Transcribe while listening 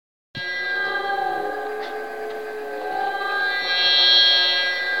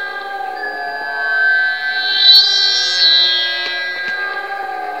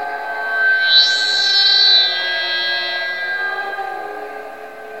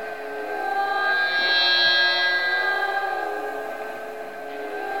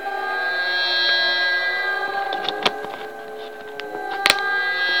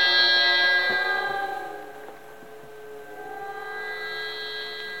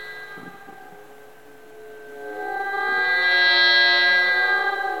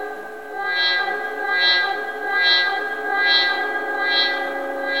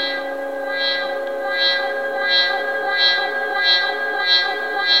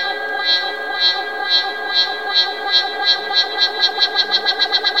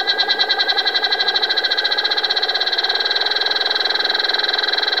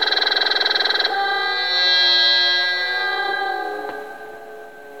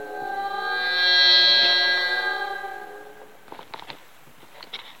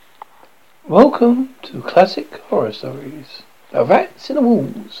Welcome to Classic Horror Stories. The Rats in the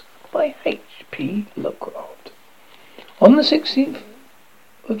Walls by H.P.LOVECRAFT. On the 16th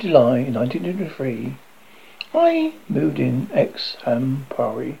of July 1923, I moved in Exham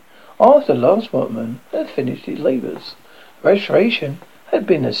Priory after the last workman had finished his labours. Restoration had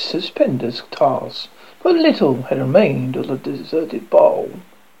been a stupendous task, but little had remained of the deserted barn,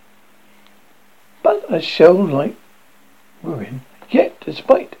 but a shell-like ruin. Yet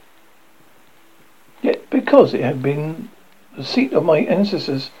because it had been the seat of my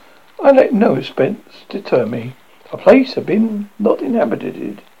ancestors, I let no expense deter me. The place had been not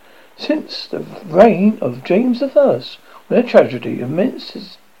inhabited since the reign of James I, when a tragedy of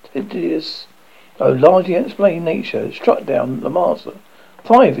immense, hideous, though largely unexplained nature had struck down the master,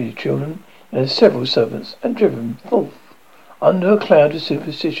 5 of his children, and several servants, and driven forth under a cloud of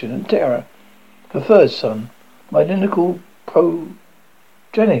superstition and terror the third son, my identical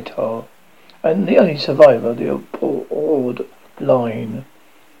progenitor, and the only survivor of the abhorred line.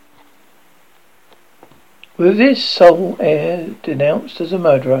 With this sole heir denounced as a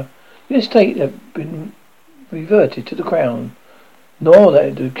murderer, the estate had been reverted to the crown, nor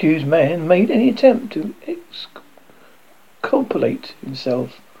that the accused man made any attempt to exculpate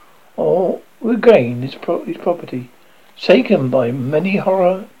himself or regain his property, shaken by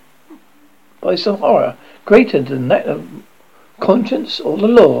some horror greater than that of conscience or the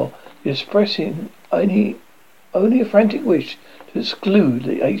law, expressing only a frantic wish to exclude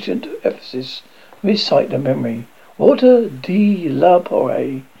the ancient Ephesus from his sight and memory. Walter de la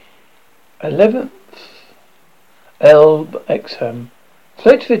Porre, 11th Elbe, Exham,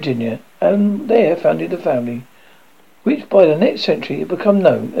 fled to Virginia, and there founded a family, which by the next century had become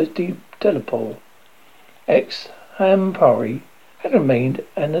known as de Delapole. Exham Priory had remained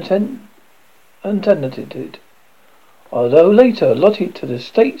untenanted, although later allotted to the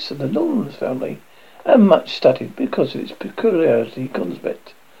estates of the Lawrence family, and much studied because of its peculiarity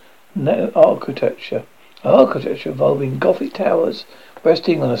concept architecture involving Gothic towers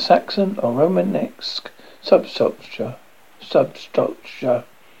resting on a Saxon or Romanesque substructure,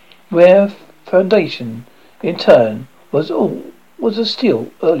 where foundation in turn was a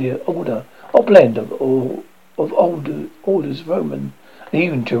still older or blend of older orders, Roman and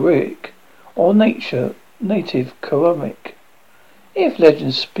even Druidic or native ceramic. If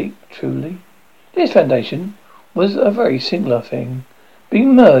legends speak truly, this foundation was a very singular thing,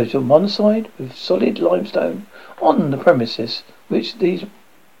 being merged on one side with solid limestone on the premises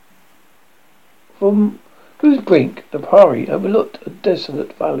from whose brink the priory overlooked a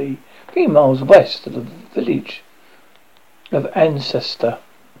desolate valley 3 miles west of the village of Ancestor.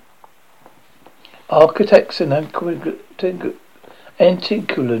 Architects and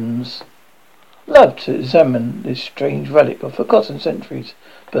antiquarians loved to examine this strange relic of forgotten centuries,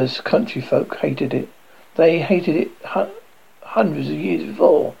 but as country folk hated it. They hated it hundreds of years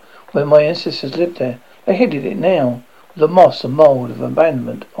before, when my ancestors lived there. They hated it now, with the moss and mould of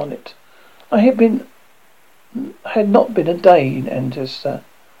abandonment on it. I had not been a day in Ancestor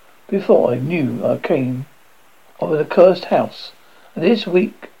before I knew I came of an accursed house, and this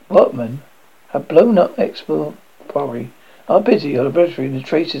weak workmen had blown up Expo Priory. Are busy obliterating the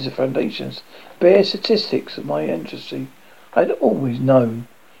traces of foundations, bare statistics of my ancestry. I had always known,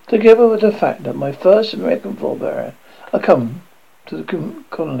 together with the fact that my first American forebear had come to the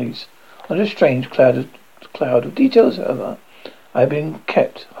colonies under a strange cloud of details. However, I had been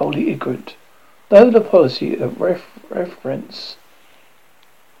kept wholly ignorant, though the policy of reference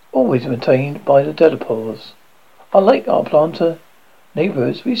always maintained by the Delapoles. Unlike our planter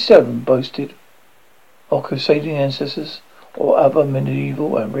neighbours, we seldom boasted of crusading ancestors or other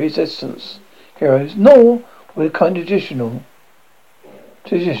medieval and resistance heroes, nor were the kind of tradition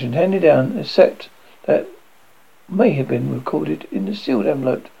handed down, except that may have been recorded in the sealed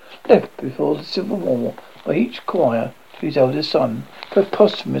envelope left before the Civil War by each choir to his eldest son for a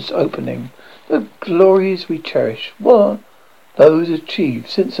posthumous opening. The glories we cherish were those achieved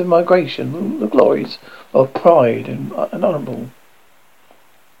since the migration, the glories of pride and honourable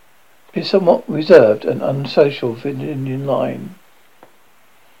is somewhat reserved and unsocial for the Indian line.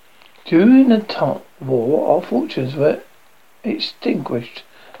 During the war, our fortunes were extinguished.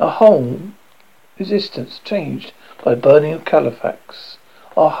 Our whole existence changed by the burning of Halifax,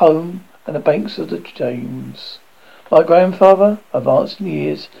 our home, and the banks of the James. My grandfather, advanced in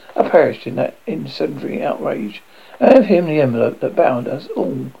years, had perished in that incendiary outrage, and with him the envelope that bound us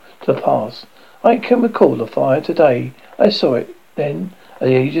all to the past. I can recall the fire today. I saw it then at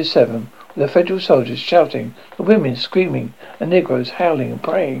the age of 7, with the Federal soldiers shouting, the women screaming, and Negroes howling and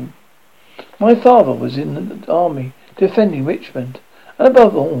praying. My father was in the army, defending Richmond, and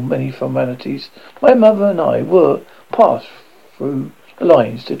above all many formalities, my mother and I were passed through the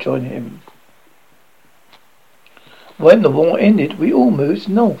lines to join him. When the war ended, we all moved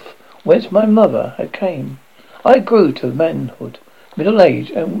north, whence my mother had came. I grew to manhood, middle age,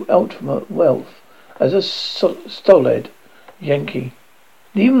 and ultimate wealth as a stolid Yankee.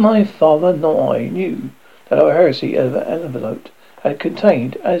 Neither my father nor I knew that our heresy envelope had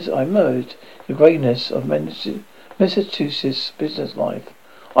contained, as I merged the greyness of Massachusetts business life.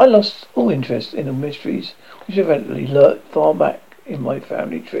 I lost all interest in the mysteries which eventually lurked far back in my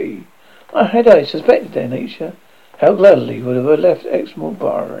family tree. Had I suspected their nature, how gladly would I have left Exmoor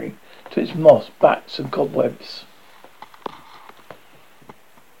Priory to its moss, bats, and cobwebs.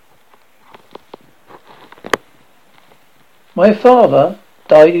 My father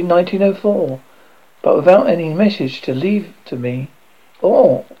died in 1904, but without any message to leave to me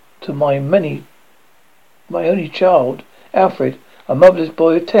or to my only child, Alfred, a motherless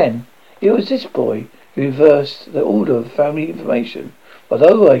boy of 10. It was this boy who reversed the order of family information.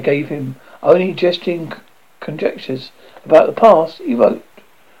 Although I gave him only gesturing conjectures about the past, he wrote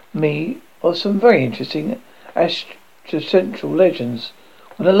me of some very interesting astrocentral legends.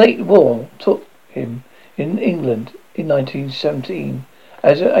 When the late war took him in England in 1917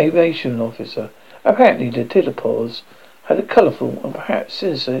 as an aviation officer, apparently the Tillipores had a colourful and perhaps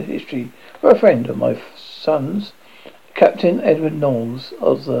sinister history, for a friend of my son's, Captain Edward Knowles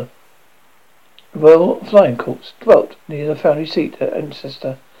of the Royal Flying Corps, dwelt near the family seat at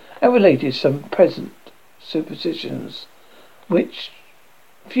Ancestor, and related some peasant superstitions which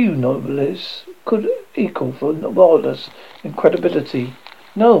few novelists could equal for wildness and credibility.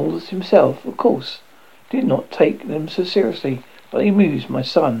 Knowles himself, of course, did not take them so seriously, but he amused my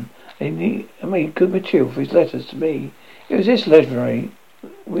son, and he made good material for his letters to me. It was this legendary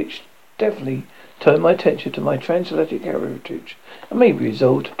which definitely turned my attention to my transatlantic heritage, and made me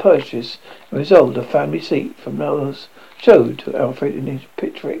resolve to purchase and resolve the family seat from Knowles showed to Alfred in his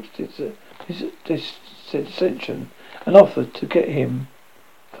picturesque dissension, and offered to get him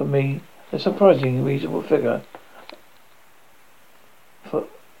for me a surprisingly reasonable figure. For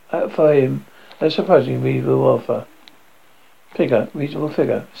him, a surprisingly reasonable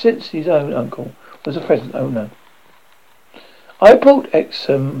figure, since his own uncle was the present owner. I bought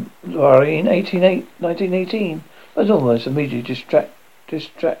Exmoor in 1918. I was almost immediately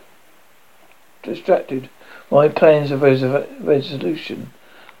distracted my plans of resolution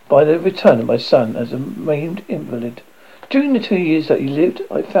by the return of my son as a maimed invalid. During the 2 years that he lived,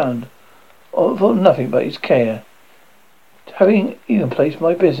 I found for nothing but his care, having even placed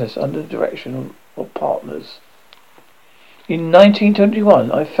my business under the direction of partners. In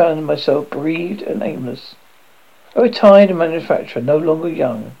 1921, I found myself bereaved and aimless. A retired manufacturer, no longer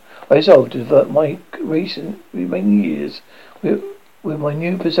young, I resolved to divert my recent remaining years with my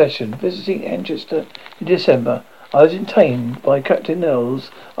new possession. Visiting Manchester in December, I was entertained by Captain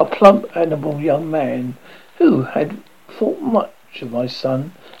Knowles, a plump, admirable young man who had thought much of my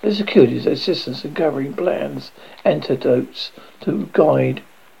son and secured his assistance in gathering plans, antidotes to guide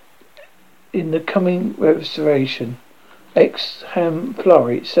in the coming restoration.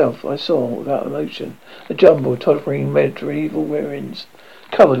 Exemplary itself I saw without emotion, a jumble of tottering medieval ruins,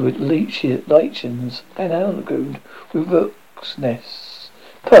 covered with lichens and algaed with rooks' nests,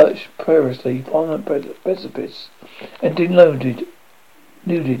 perched perilously upon a precipice, and denuded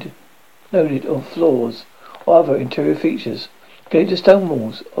of floors or other interior features, gave the stone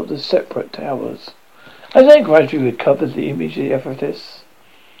walls of the separate towers. As I gradually recovered the image of the edifice,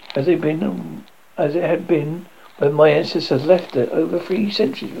 as it had been when my ancestors left it over 3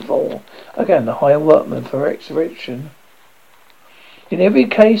 centuries before, again the higher workmen for excavation. In every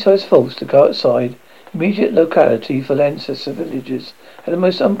case I was forced to go outside immediate locality for the ancestor villages had the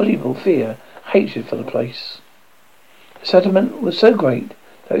most unbelievable fear, hatred for the place. The settlement was so great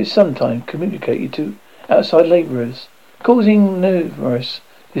that it was sometimes communicated to outside labourers, causing numerous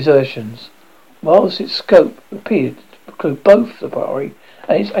desertions, whilst its scope appeared to include both the priory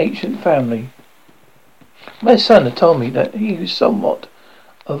and its ancient family. My son had told me that he was somewhat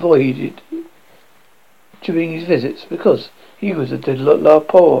avoided during his visits because he was a de la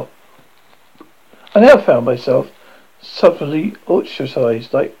poor I now found myself subtly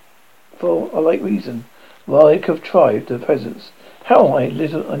ostracized for a like reason. While I contrived the presence, how I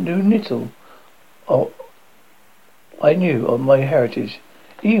knew little of I knew of my heritage,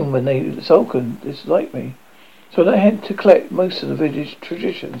 even when they sulkily disliked me. So I had to collect most of the village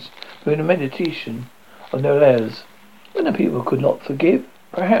traditions through the meditation of their layers. When the people could not forgive,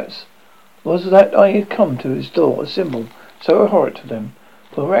 perhaps was that I had come to restore a symbol so abhorrent to them,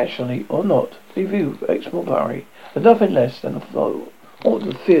 for rationally or not, they viewed Exmorbari as nothing less than all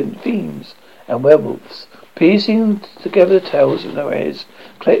the fiends and werewolves, piecing together the tales of their heirs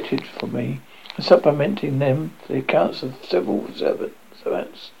collected from me, and supplementing them the accounts of several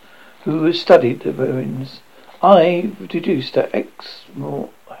servants who had studied the ruins. I deduced that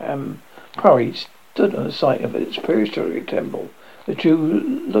Exmorbari stood on the site of its prehistoric temple, a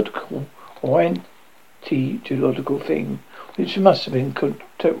geological or anti-geological thing, which must have been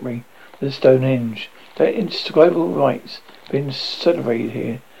contemporary with Stonehenge. That indescribable rites been celebrated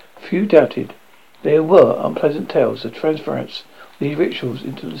here. Few doubted. There were unpleasant tales of transference of these rituals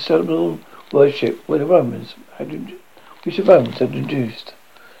into the ceremonial worship which the Romans had induced.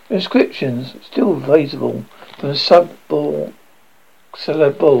 Inscriptions still visible from syllable,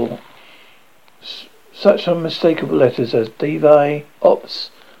 such unmistakable letters as Divi, Ops,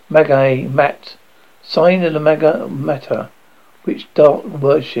 Magi, Mat, sign of the Matter, which dark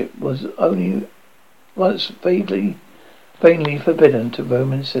worship was only once vainly forbidden to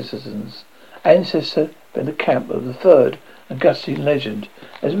Roman citizens. Ancestor in the camp of the third Augustine legend,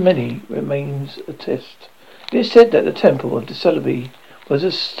 as many remains attest. It is said that the temple of the Celebi was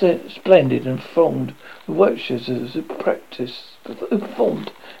splendid and thronged with worshippers who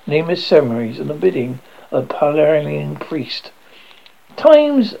performed nameless ceremonies on the bidding of a Palarian priest.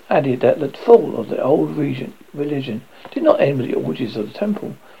 Times added that the fall of the old religion did not end with the orgies of the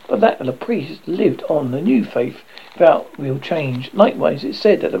temple, but that the priests lived on the new faith without real change. Likewise, it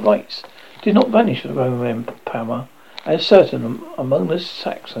said that the rites did not vanish with the Roman Empire, as certain among the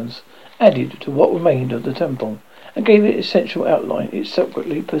Saxons added to what remained of the temple, and gave it essential outline. It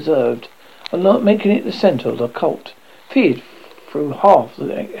separately preserved, and making it the centre of the cult, feared through half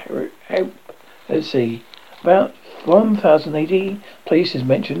the heresy. About 1000 AD, places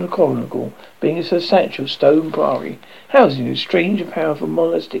mentioned in the Chronicle being a substantial stone priory, housing a strange and powerful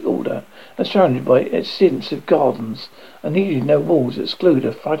monastic order, and surrounded by extensive gardens, and needed no walls to exclude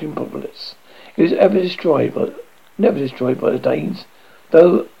a fighting populace. It was never destroyed by the Danes,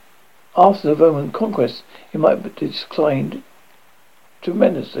 though after the Roman conquest it might have declined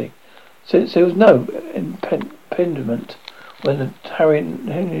tremendously, since there was no impediment when the Henry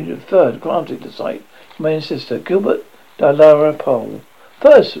III granted the site to my ancestor Gilbert de Lara Pole,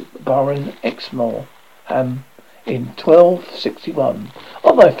 first Baron Exmoorham, in 1261.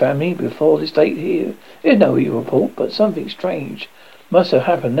 Of my family before this date here is no evil report, but something strange must have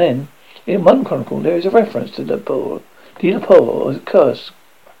happened then. In one chronicle there is a reference to Nepal as a curse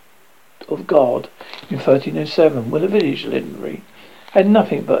of God in 1307, when the village legendary had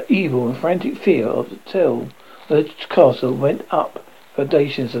nothing but evil and frantic fear of the till the castle went up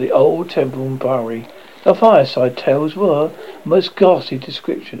foundations of the old temple and priory. The fireside tales were most ghastly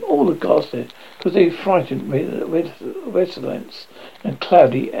description, all the ghastliest, because they frightened residents and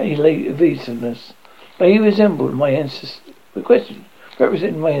cloudy evasiveness. They resembled my ancestors,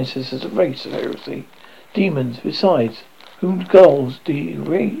 representing my ancestors a race of heresy, demons besides, whom Gauls de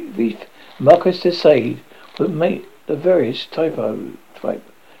Reef, Marcus de Sade would make the various typos,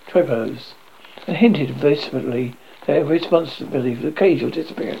 and hinted vehemently their responsibility for the occasional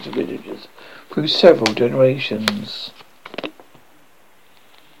disappearance of villagers through several generations.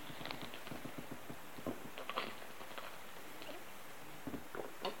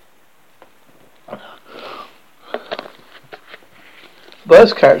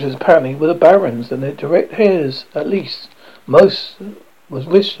 First characters apparently were the barons and their direct heirs, at least. Most was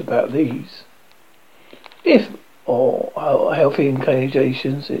wished about these. If, or healthy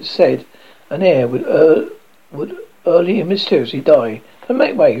inclinations, it said, an heir would early and mysteriously die and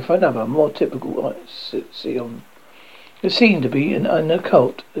make way for another, more typical scion. There seemed to be an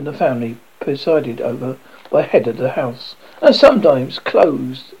occult in the family, presided over by head of the house, and sometimes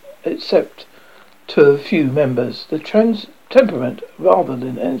closed, except to a few members. The temperament, rather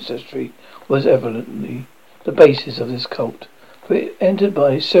than ancestry, was evidently the basis of this cult, for it entered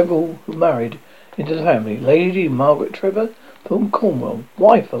by several who married into the family. Lady Margaret Trevor from Cornwall,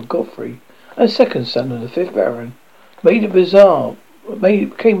 wife of Godfrey, and second son of the 5th Baron,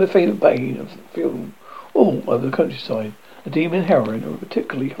 became a favourite bane of film all over the countryside. A demon heroine of a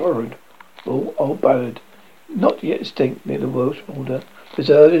particularly horrid old ballad, not yet extinct near the Welsh border,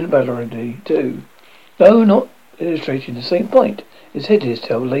 preserved in Ballardy too. No, not illustrating the same point. His head is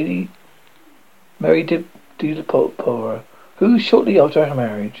tell Lady Mary de la Pora, who shortly after her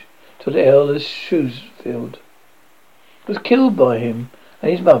marriage to the Earl of Shrewsfield was killed by him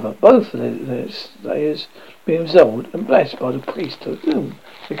and his mother, both of their slayers being absolved and blessed by the priest to whom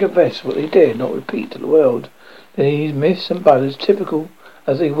they confessed what they dared not repeat to the world. These myths and ballads, typical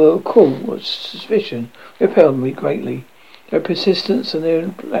as they were cruel of suspicion, repelled me greatly. Their persistence and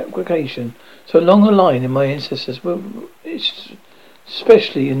their application so long a line in my ancestors were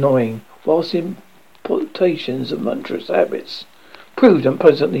especially annoying, whilst the importations of monstrous habits proved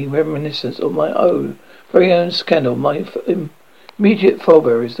unpleasantly reminiscent of my very own scandal. My immediate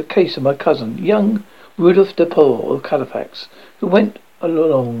forebears, the case of my cousin, young Rudolph de Paul of Califax, who went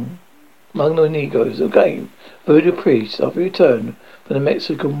along among the Negroes again, voodoo priest, after he returned from the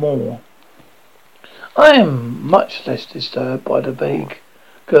Mexican War. I am much less disturbed by the vague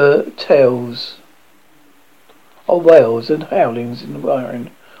tales of wails and howlings in the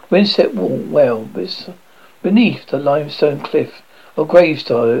iron, wind-set well beneath the limestone cliff of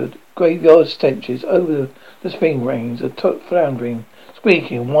graveyard stenches over the spring rains, a floundering,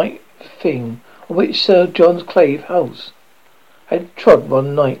 squeaking white thing of which Sir John's clave house had trod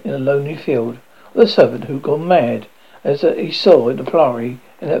one night in a lonely field, of the servant who gone mad, as that he saw in the priory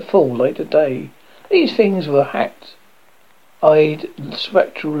in that full light of day. These things were hacked-eyed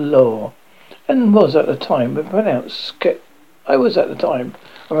spectral lore, and was at the time a pronounced skeptic.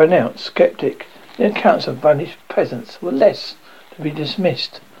 The accounts of vanished peasants were less to be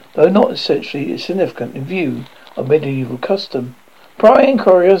dismissed, though not essentially significant in view of medieval custom. Prying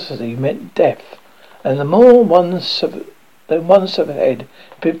curiosity meant death, and the more one severed head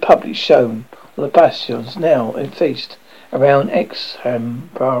had been publicly shown on the bastions now effaced around Exham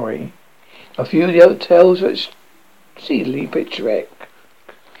Priory. A few of the old tales were exceedingly picturesque,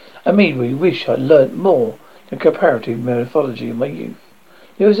 and made me wish I'd learnt more than comparative mythology in my youth.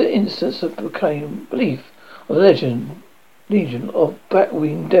 There was an instance of belief of the legion of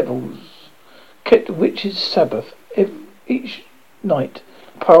black-winged devils kept witches' Sabbath each night.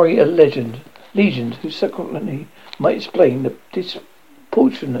 Priory a legion who subsequently might explain the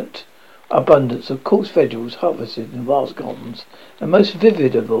disproportionate abundance of coarse vegetables harvested in vast gardens, and most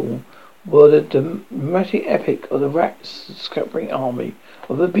vivid of all were the dramatic epic of the rats scattering army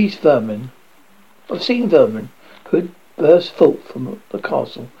of obscene vermin who had burst forth from the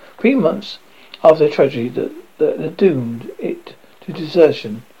castle 3 months after the tragedy that doomed it to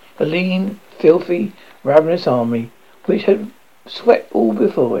desertion. A lean, filthy, ravenous army which had swept all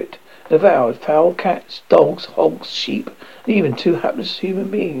before it, devoured fowl, cats, dogs, hogs, sheep, and even 2 hapless human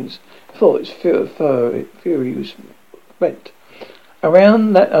beings before its fury was spent.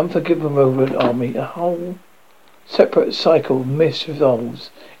 Around that unforgiving Roman army, a whole separate cycle of myths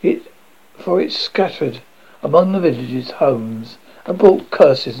revolves. For it scattered among the villages, homes, and brought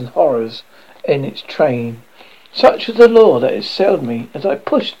curses and horrors in its train. Such was the law that assailed me as I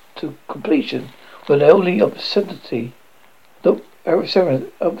pushed to completion with elderly obscenity the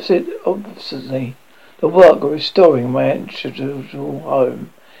work of restoring my ancestral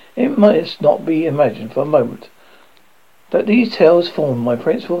home. It must not be imagined for a moment that these tales formed my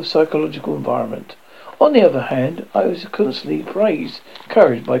principal psychological environment. On the other hand, I was constantly praised,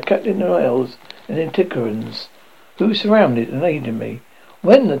 encouraged by Captain Noels and Antiquarians, who surrounded and aided me.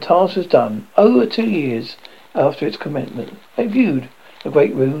 When the task was done, over 2 years after its commencement, I viewed the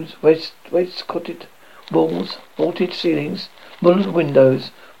great rooms, wainscoted walls, vaulted ceilings, mullioned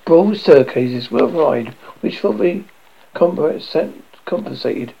windows, broad staircases, well wide, which fully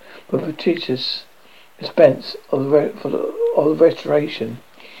compensated for the prodigious expense of the restoration.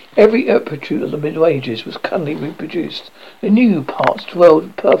 Every aptitude of the Middle Ages was cunningly reproduced. The new parts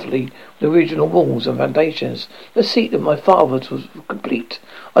dwelled perfectly with the original walls and foundations. The seat of my fathers was complete.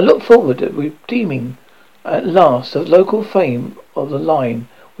 I looked forward to redeeming at last the local fame of the line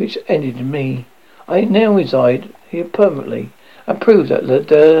which ended in me. I now reside here permanently, and prove that Le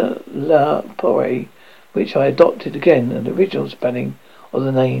de la Porre, which I adopted again, and the original spelling of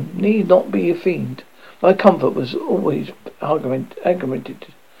the name, need not be a fiend. My comfort was always augmented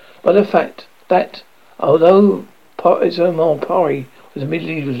by the fact that, although Pari was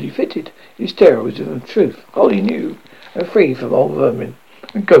medievally fitted, his terror was in truth wholly new and free from old vermin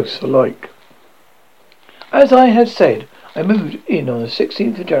and ghosts alike. As I have said, I moved in on the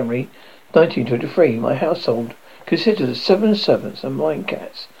 16th of January 1923. My household consisted of 7 servants and 9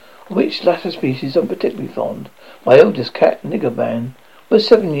 cats, of which latter species I'm particularly fond. My oldest cat, Niggerman, was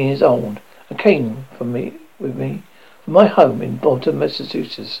 7 years old and came with me from my home in Bolton,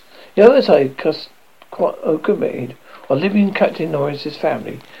 Massachusetts. The others I committed while living in Captain Norris's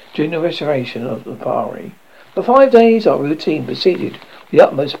family during the restoration of the Priory. For 5 days our routine proceeded with the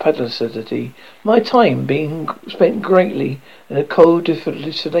utmost publicity, my time being spent greatly in the cold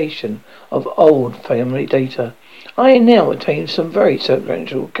distillation of old family data. I now attained some very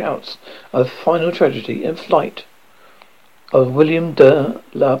substantial accounts of final tragedy and flight of William de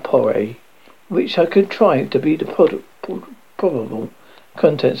la Porre, which I contrived to be the probable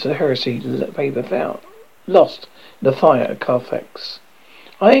contents of the heresy paper found lost in the fire at Carfax.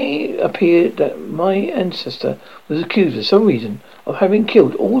 I appeared that my ancestor was accused for some reason of having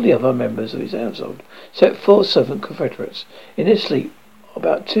killed all the other members of his household, except 4 servant confederates, in his sleep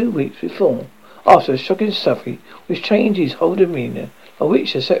about 2 weeks before, after a shocking discovery which changed his whole demeanour, by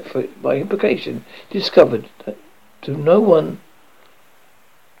which the separate by implication discovered that to no one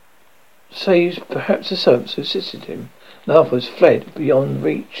save perhaps the servants who assisted him, and afterwards fled beyond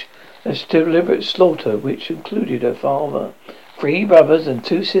reach. A deliberate slaughter which included her father, 3 brothers and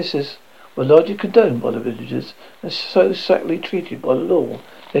 2 sisters were largely condoned by the villagers and so sadly treated by the law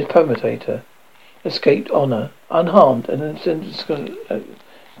that his perpetrator escaped honour unharmed and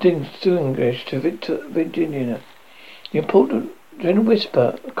distinguished to Virginia. The important general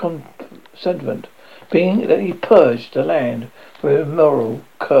whisper sentiment being that he purged the land from a moral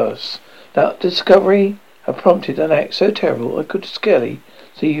curse. That discovery had prompted an act so terrible I could scarcely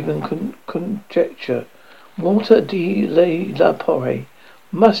even conjecture. Walter de la Porre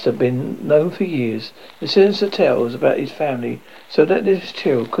must have been known for years. The sinister tales about his family, so that this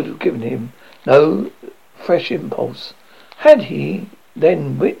tale could have given him no fresh impulse. Had he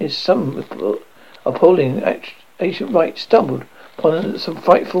then witnessed some appalling ancient rite, stumbled upon some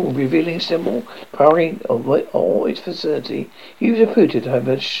frightful revealing symbol, Priory or its vicinity, he was reputed to have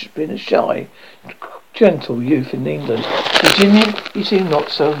been a shy, gentle youth in England. Virginia, he seemed not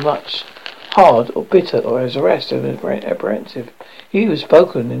so much hard or bitter or as arrested and apprehensive. He was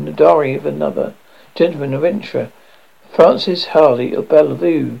spoken in the diary of another gentleman adventurer, Francis Harley of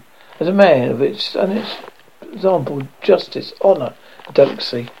Bellevue, as a man of its unexampled justice, honour, and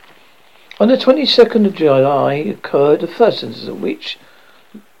delicacy. On the 22nd of July occurred the first instance which,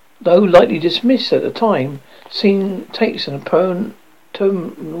 though lightly dismissed at the time, takes an apparent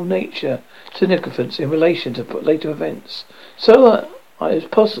terminal nature significance in relation to later events. So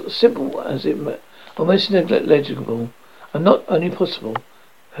simple as it almost negligible, and not only possible,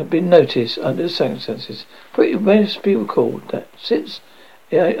 had been noticed under the circumstances. For it must be recalled that since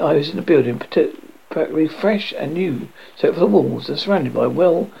I was in the building, practically fresh and new, except for the walls, and surrounded by a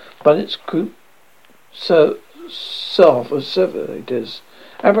well-balanced group staff of servitors,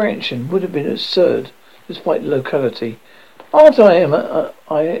 apprehension would have been absurd, despite the locality. What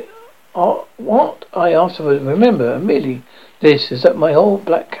I afterwards remember merely this is that my old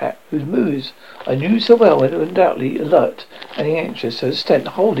black cat, whose moves I knew so well, was undoubtedly alert and anxious to the extent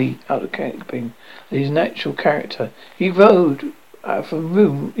wholly out of keeping his natural character. He roamed from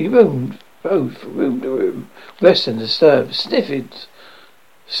room to room, rest and disturbed,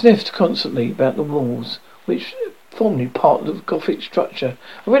 sniffed constantly about the walls, which formed part of the Gothic structure.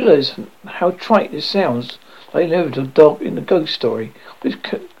 I realised how trite this sounds, like an inevitable dog in a ghost story, which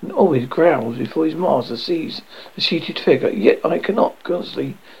always growls before his master sees the sheeted figure, yet I cannot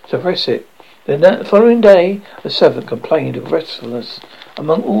constantly suppress it. Then the following day, a servant complained of restlessness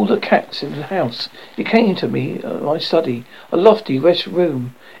among all the cats in the house. He came to me at my study, a lofty west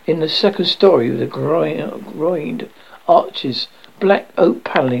room in the 2nd story with the groined arches, black oak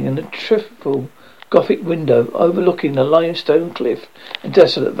panelling, and a triple Gothic window overlooking the limestone cliff and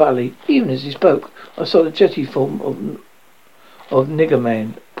desolate valley. Even as he spoke, I saw the jetty form of Nigger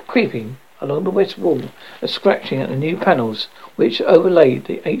Man creeping along the west wall and scratching at the new panels which overlaid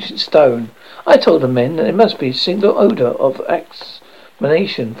the ancient stone. I told the men that there must be a single odour of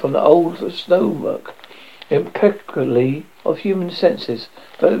exhalation from the old stonework, impeccably of human senses,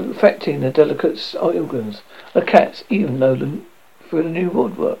 but affecting the delicate organs of cats, even though through the new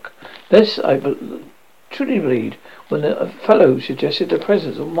woodwork. This I truly believed when a fellow suggested the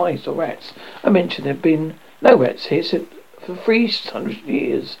presence of mice or rats. I mentioned there had been no rats here for 300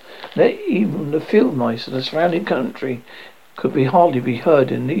 years, that even the field mice of the surrounding country could hardly be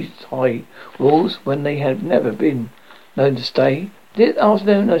heard in these high walls when they had never been known to stay. This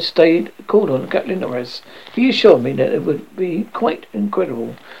afternoon I called on Captain Norris. He assured me that it would be quite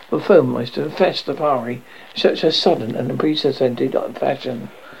incredible for field mice to infest the Priory in such a sudden and unprecedented fashion.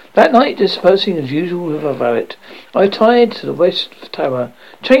 That night, dispersing as usual with a valet, I retired to the west tower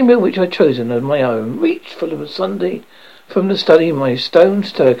chamber which I had chosen as my own, reached for the from the study my stone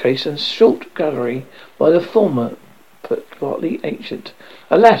staircase and short gallery by the former but partly ancient.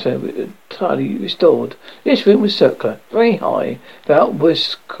 A latter entirely restored. This room was circular, very high, without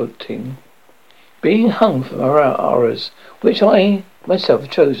wainscoting, being hung from arras, which I myself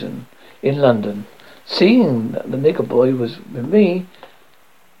had chosen in London. Seeing that the nigger man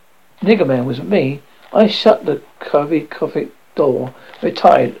was with me, I shut the coffee door,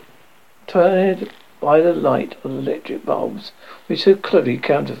 retired by the light of the electric bulbs, which had cleverly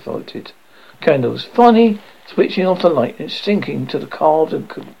counterfeited candles. Finally, switching off the light and sinking to the carved and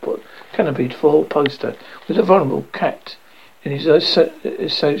canopied four-poster with a vulnerable cat in his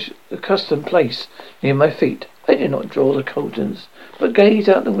accustomed place near my feet. I did not draw the curtains, but gazed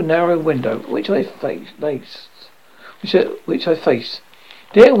out the narrow window which I faced.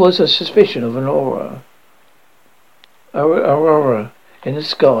 There was a suspicion of an aurora in the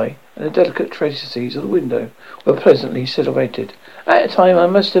sky, and the delicate traceries of the window were pleasantly silhouetted. At the time I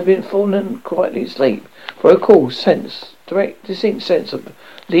must have been fallen quietly asleep, for I recall distinct sense of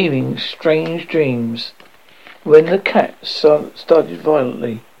leaving strange dreams, when the cat started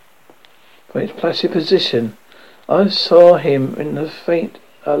violently from its placid position. I saw him in the faint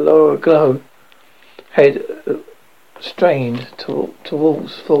lower glow, head strained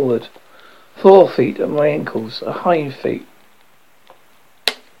towards forward, 4 feet at my ankles, a hind feet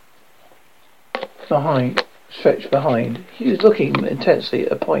stretched behind. He was looking intensely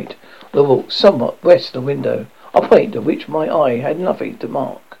at a point of the wall somewhat west of the window, a point at which my eye had nothing to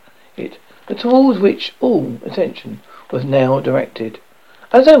mark it, but towards which all attention was now directed.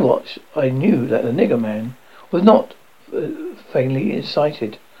 As I watched, I knew that the nigger man was not faintly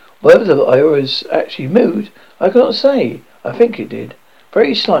excited. Whether the iris actually moved, I cannot say. I think it did,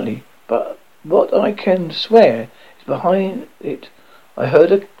 very slightly, but what I can swear is behind it I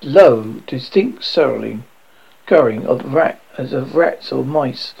heard a low, distinct scurrying of rats or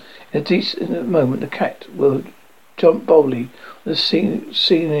mice. In a moment the cat will jump boldly on the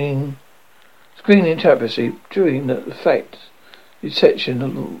screening tapestry, during the effect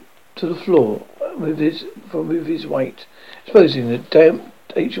section to the floor with his weight, exposing the damp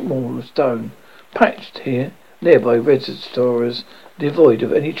ancient wall of stone, patched here there by restorers, devoid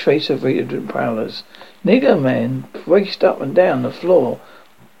of any trace of resident prowlers. Nigger man raced up and down the floor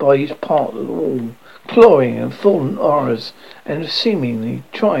by his part of the wall, clawing and fallen horrors, and seemingly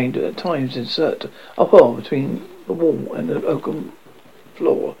trying to at times insert a hole between the wall and the oaken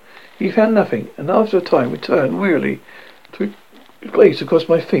floor. He found nothing, and after a time returned wearily to his place across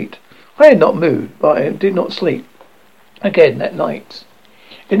my feet. I had not moved, but I did not sleep again that night.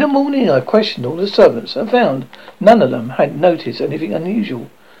 In the morning I questioned all the servants and found none of them had noticed anything unusual,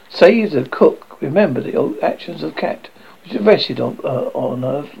 save the cook remembered the old actions of the cat, which had rested on a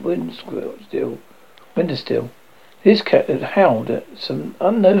window sill. This cat had howled at some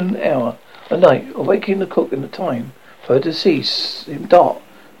unknown hour of night, awaking the cook in the time for her to see him dart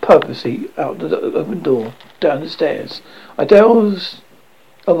purposely out the open door, down the stairs. I dozed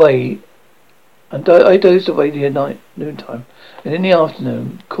away the noontime, and in the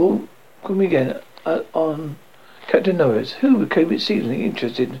afternoon called me again on Captain Norris, who became exceedingly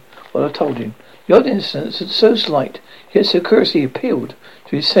interested when I told him. The odd incidents had so slight, yet so curiously appealed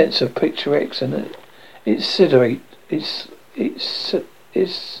to his sense of picturesque, and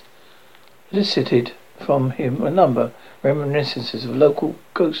elicited from him a number of reminiscences of local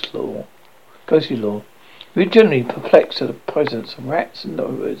ghostly lore. We were generally perplexed at the presence of rats and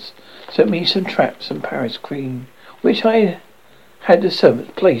birds, sent me some traps and Paris cream, which I had the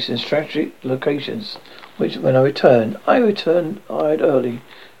servants place in strategic locations, which when I returned early,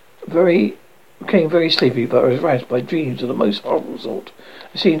 became very sleepy, but I was roused by dreams of the most horrible sort.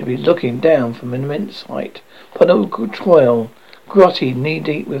 I seemed to be looking down from an immense height upon a trail, grotty,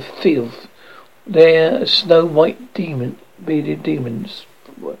 knee-deep with filth. There a snow-white bearded demon's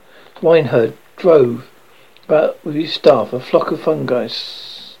swineherd drove about with his staff a flock of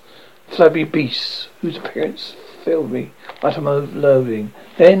fungus, flabby beasts, whose appearance filled me with uttermost loathing.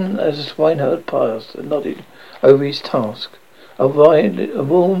 Then, as the swineherd passed and nodded over his task, a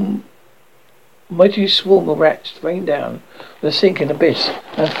mighty swarm of rats rained down the sinking abyss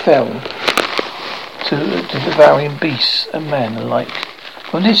and fell to the devouring beasts and man alike.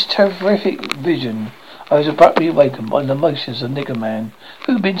 From this terrific vision I was abruptly awakened by the motions of nigger man,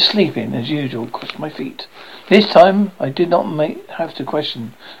 who had been sleeping as usual across my feet. This time I did not have to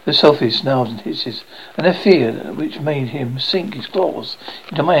question the selfish snarls and hisses, and the fear which made him sink his claws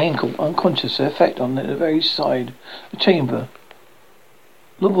into my ankle, unconscious of the effect on the very side of the chamber.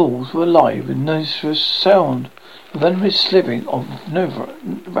 The walls were alive with noiseless sound, with venomous slithering of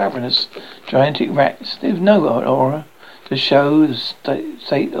ravenous, gigantic rats. There was no aura to show the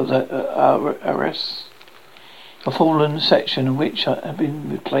state of the arrest. a fallen section of which had been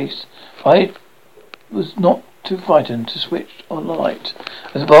replaced. I was not too frightened to switch on the light.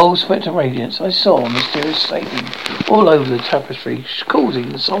 As the bowl swept a radiance, I saw a mysterious staining all over the tapestry, causing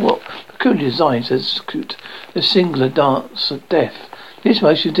the somewhat peculiar design to execute a singular dance of death. This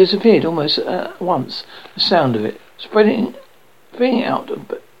motion disappeared almost at once. The sound of it springing out of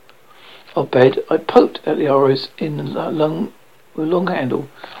bed, I poked at the horrors in the long handle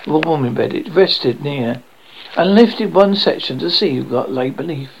of a warming bed. It rested near, and lifted one section to see what lay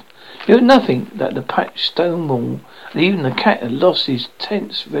beneath. It was nothing but the patched stone wall, and even the cat had lost his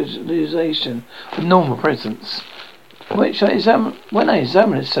tense realization of normal presence. When I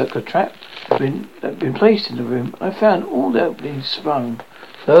examined the circular trap that had been placed in the room, I found all the openings sprung,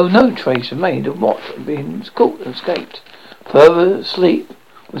 though no trace remained of what had been caught and escaped. Further sleep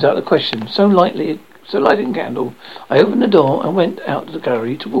was out of the question. So lighting a candle, I opened the door and went out to the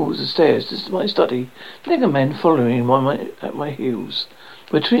gallery towards the stairs to my study, nigger men following at my heels.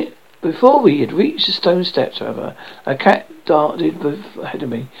 Before we had reached the stone steps, however, a cat darted ahead of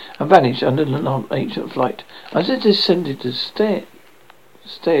me and vanished under the ancient flight. As I descended the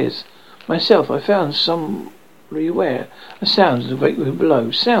stairs myself, I found somebody aware of sounds in the great room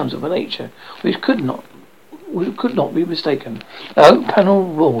below, sounds of a nature which could not be mistaken. The oak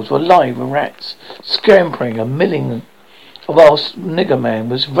panelled walls were alive with rats, scampering and milling, whilst nigger man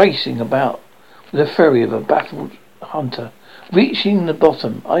was racing about with the fury of a baffled hunter. Reaching the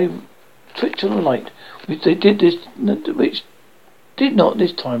bottom, I switched on the light, which did not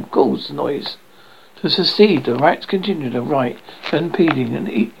this time cause the noise to succeed. The rats continued to right, stampeding, and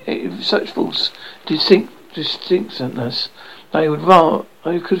with such false distinctness,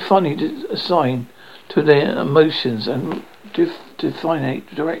 I could finally assign to their emotions and define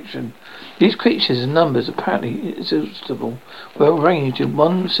direction. These creatures, in numbers apparently irresistible, were arranged in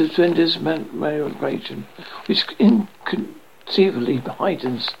one stupendous migration, which inconceivably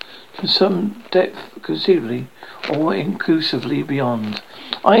heightens to some depth conceivably or inclusively beyond.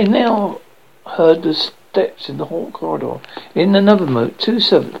 I now heard the steps in the hall corridor. In another moment, two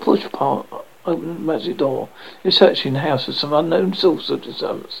servants pushed apart opened the massive door. They were searching the house for some unknown source of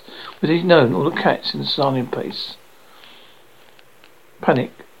disturbance. With it known, all the cats in the snarling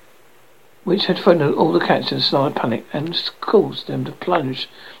panic, which had thrown all the cats in a snarling panic and caused them to plunge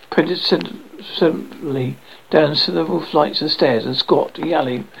precipitously down several flights of stairs and squat,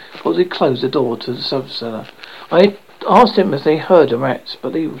 yelling, before they closed the door to the sub-cellar. I asked them if they heard the rats,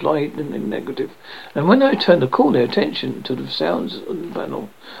 but they replied in the negative. And when I turned to call their attention to the sounds on the panel,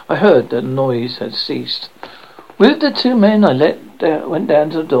 I heard that the noise had ceased. With the two men, I went down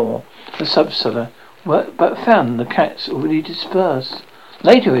to the door, the sub-cellar, but found the cats already dispersed.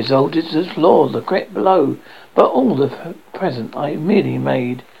 Later resolved to explore the crypt below, but all the present I merely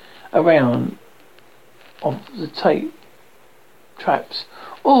made a round of the traps.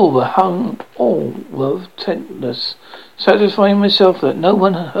 All were tentless, satisfying myself that no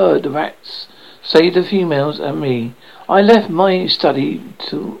one had heard the rats, save the females and me. I left my study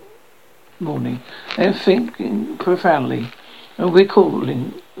till morning, and thinking profoundly, and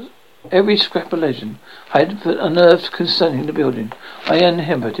recalling every scrap of legend I had unearthed concerning the building I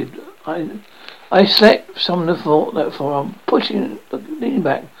inhabited. I slept some of the thought that for leaning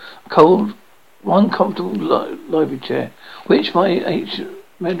back, one comfortable library chair, which my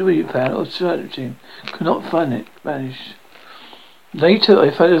H.P.LOVECRAFT fan or searching could not find it vanish. Later I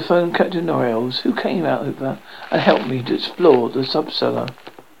phoned Captain Norrells, who came out over and helped me to explore the sub-cellar.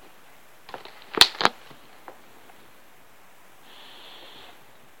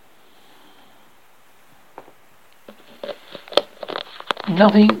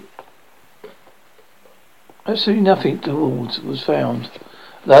 Absolutely nothing towards was found,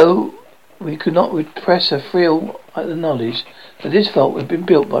 though we could not repress a thrill at the knowledge that this vault had been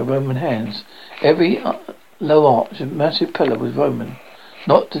built by Roman hands. Every low arch and massive pillar was Roman,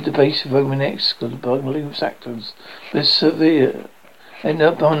 not to debase Romanesque or the bungling Saxons, but severe and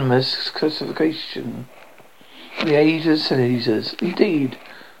eponymous classification. The age of Caesars. Indeed,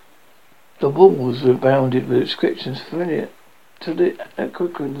 the walls were bounded with inscriptions familiar to the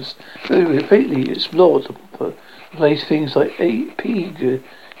Aquarians, who repeatedly explored to place things like A.P.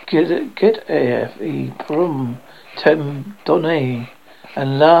 Get A.F.E. Prom Tem Donne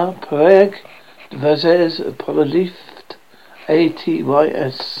and La Prague Vazes Polylift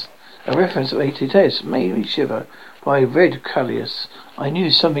A.T.Y.S. A reference of A.T.S. made me shiver. By Red Callius, I knew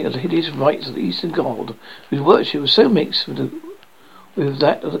something of the hideous rites of the Eastern god, whose worship was so mixed with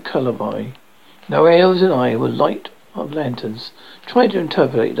that of the Calabi. Norrells and I were light of lanterns, trying to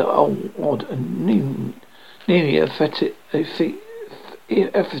interpret the odd and nearly effective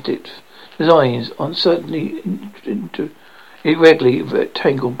designs on certainly irregularly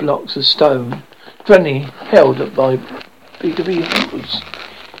rectangle blocks of stone, friendly held up by B2B handles,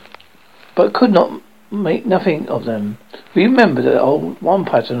 but could not make nothing of them. We remember that old one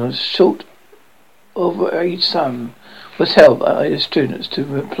pattern of short over-aged sun was held by the students to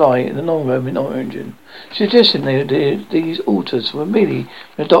reply in the non-Roman origin, suggesting that these altars were merely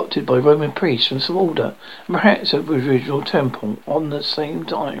adopted by Roman priests from some order, and perhaps a original temple on the same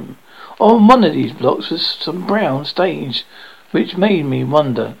time. On one of these blocks was some brown stains, which made me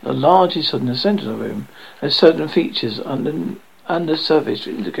wonder. The largest in the centre of the room had certain features under surface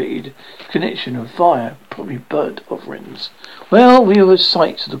indicated connection of fire, probably bird offerings. Well, we were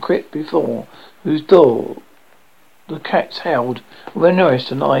sights of the crypt before, whose door the cats howled, when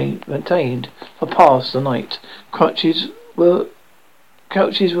Norris and I maintained for past the night. Couches were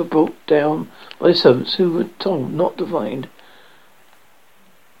brought down by servants who were told not to find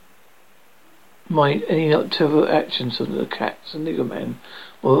any nocturnal actions of the cats and nigger man,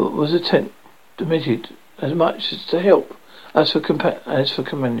 or was admitted as much as to help as for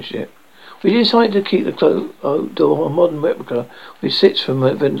companionship. We decided to keep the door a modern replica which sits from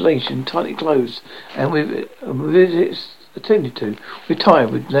ventilation tightly closed and with visits attended to.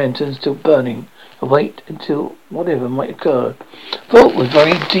 Retired with lanterns still burning to wait until whatever might occur. Vault was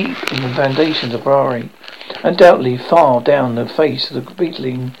very deep in the foundations of Priory, undoubtedly far down the face of the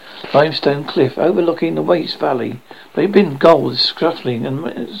beetling limestone cliff overlooking the waste valley, but it had been gold, scuffling and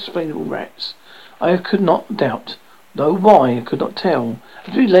unexplainable rats. I could not doubt. Though why, I could not tell.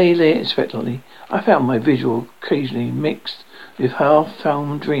 As we lay there expectantly, I found my visual occasionally mixed with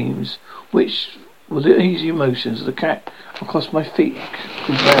half-formed dreams, which were the easy motions of the cat across my feet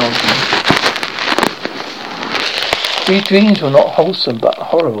could rouse me. These dreams were not wholesome, but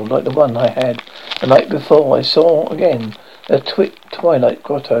horrible, like the one I had the night before. I saw again the twilight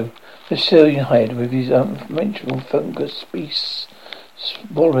grotto, the Syrian head with his unmentionable fungus beasts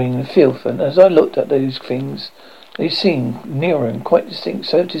swallowing the filth, and as I looked at those things, they seemed nearer and quite distinct,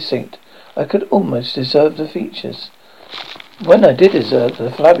 so distinct I could almost observe the features. When I did observe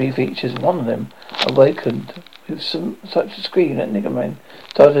the flabby features, one of them awakened with such a scream that Niggerman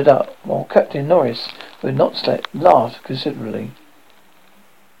started up, while Captain Norris, who had not slept, laughed considerably.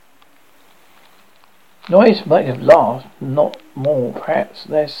 Norris might have laughed, not more, perhaps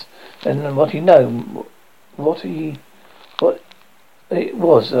less, than what he knew, what it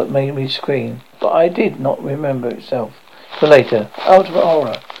was that made me scream, but I did not remember itself. For later, ultimate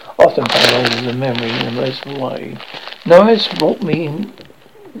horror often parallels the memory in a merciful way. Norris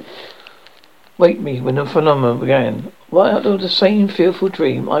waked me when the phenomenon began. Right out of the same fearful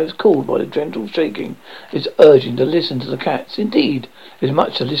dream, I was called by the gentle shaking, its urging to listen to the cats. Indeed, there was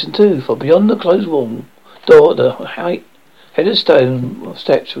much to listen to, for beyond the closed door, the height head of stone of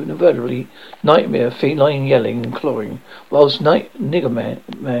steps with invertebrate nightmare feline yelling and clawing, whilst nigger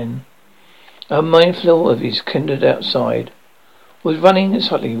man, unmindful of his kindred outside, was running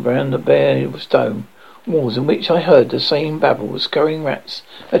subtly round the bare stone walls in which I heard the same babble of scurrying rats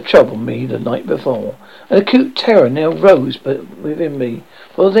had troubled me the night before. An acute terror now rose within me,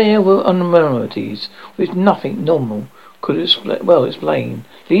 for there were abnormalities which nothing normal could explain.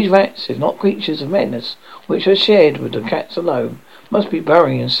 These rats, if not creatures of madness, which I shared with the cats alone, must be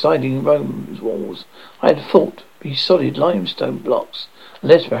burrowing and sliding Rome's walls. I had thought these solid limestone blocks,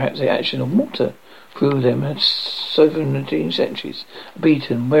 unless perhaps the action of water through them had 17 centuries,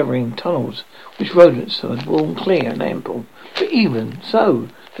 beaten, weathering tunnels, which rodents had worn clear and ample. But even so,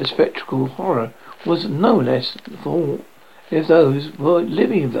 the spectral horror was no less for if those were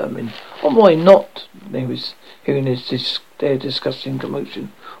living vermin. Or why not? They was hearing their disgusting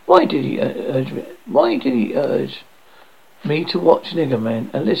commotion. Why did he urge me to watch Niggerman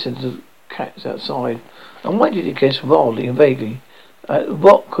and listen to the cats outside? And why did he guess wildly and vaguely at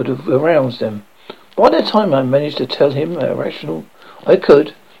what could have aroused them? By the time I managed to tell him irrational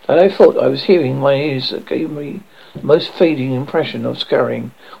that I thought I was hearing, my ears gave me the most fading impression of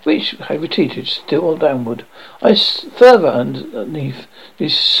scurrying, which had retreated still downward. I further underneath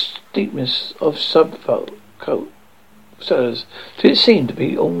this steepness of subcoat cellars, till it seemed to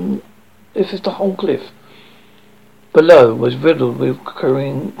be the whole cliff below was riddled with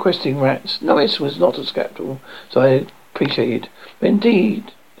questing rats. Norris was not a skeptical, so I appreciated, but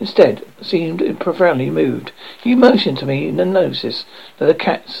instead seemed profoundly moved. He motioned to me in the notice that the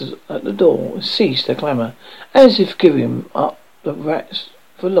cats at the door ceased their clamour, as if giving up the rats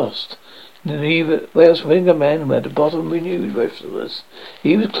for lost. Whereas the man at the bottom renewed restlessness.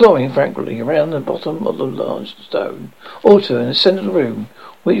 He was clawing frantically around the bottom of the large stone altar in the centre of the room,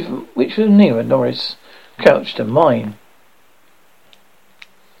 which was nearer Norris' couch than mine.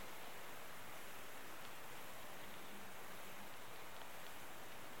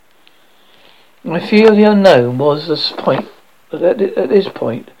 I feel the unknown was at this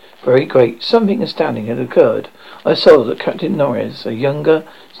point very great. Something astounding had occurred. I saw that Captain Norris, a younger,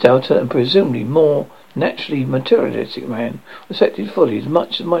 stouter, and presumably more naturally materialistic man, was affected fully as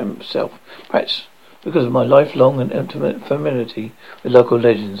much as myself, perhaps because of my lifelong and intimate familiarity with local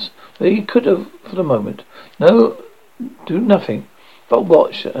legends. But he could have, for the moment, do nothing but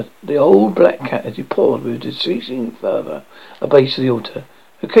watch the old black cat as he poured with decreasing fervour a base of the altar,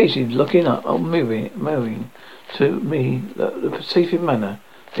 occasionally looking up and murmuring to me the pacific manner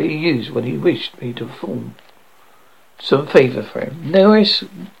that he used when he wished me to perform some favour for him. Norris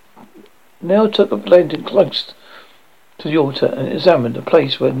now took a lantern close to the altar and examined the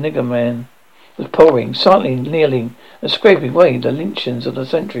place where Nigger Man was pouring, silently kneeling and scraping away the lynchings of the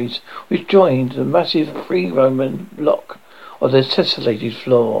centuries which joined the massive pre-Roman block of the tessellated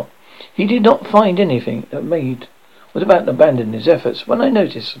floor. He did not find anything that was about to abandon his efforts when I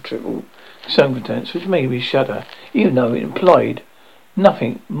noticed a trivial circumstance which made me shudder, even though it implied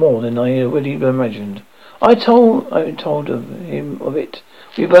nothing more than I already imagined. I told him of it.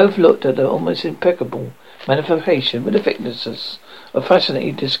 We both looked at the almost impeccable manifestation with the fitness of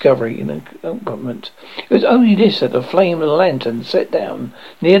fascinating discovery in accompaniment. It was only this that the flame of the lantern set down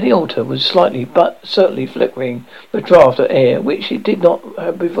near the altar was slightly but certainly flickering the draught of air which it did not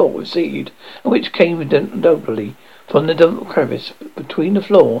have before received, and which came indelibly from the crevice between the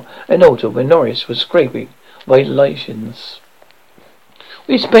floor and altar where Norris was scraping away the lynchings.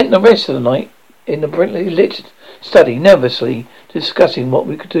 We spent the rest of the night in the brightly lit study, nervously discussing what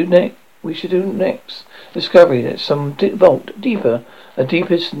we should do next. Discovery that some vault deeper, the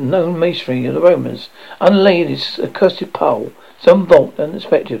deepest known masonry of the Romans, unlaid its accursed pole. Some vault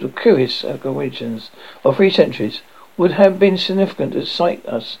unexpected of curious origins of 3 centuries would have been significant to excite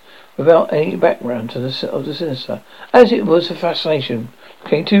us without any background of the sinister. As it was, the fascination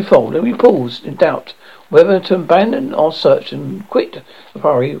became twofold, and we paused in doubt whether to abandon our search and quit the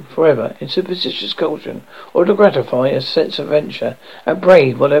quarry forever in superstitious caution, or to gratify a sense of adventure and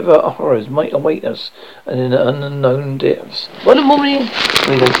brave whatever horrors might await us in the unknown depths. One morning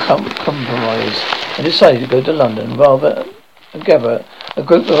we had compromised and decided to go to London rather and gather a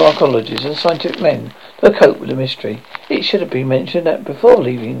group of archaeologists and scientific men to cope with the mystery. It should have been mentioned that before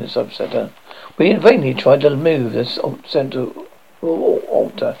leaving the subcenter, we had vainly tried to move the central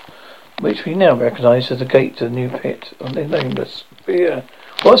altar, which we now recognize as the gate to the new pit on the nameless sphere.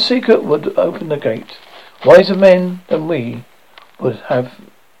 What secret would open the gate? Wiser men than we would have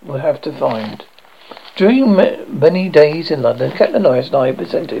to find. During many days in London, Captain Norris and I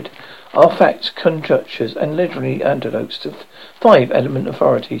presented our facts, conjectures, and literary antidotes to 5 eminent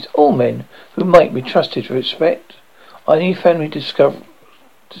authorities, all men who might be trusted to respect any family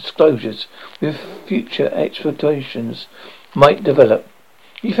disclosures with future exploitations might develop.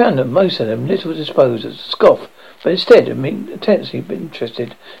 He found that most of them little disposed to scoff, but instead of being intensely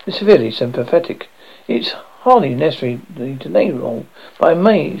interested and severely sympathetic. It's hardly necessary to name them all, but I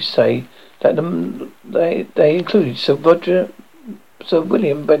may say that they included Sir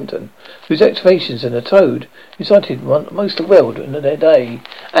William Benton, whose excavations in the Toad excited most of the world in their day.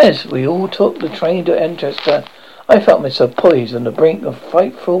 As we all took the train to Manchester, I felt myself poised on the brink of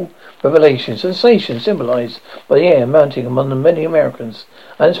frightful revelation, sensation symbolized by the air mounting among the many Americans,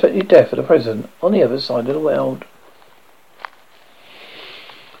 unexpected death of the President on the other side of the world.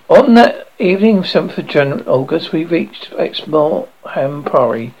 On that evening of 7th of August, we reached Exmoorham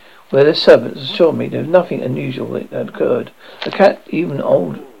Priory, where the servants assured me there was nothing unusual that had occurred. The cat, even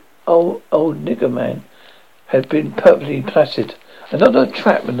old Nigger Man, had been perfectly placid. Another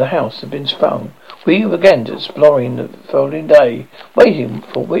trap in the house had been sprung. We began exploring the following day, waiting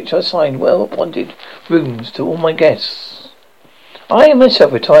for which I assigned well-appointed rooms to all my guests. I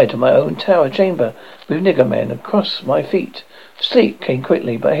myself retired to my own tower chamber with Nigger Man across my feet. Sleep came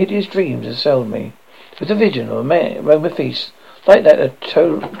quickly, but hideous dreams assailed me. It was a vision of a Roman feast, like that of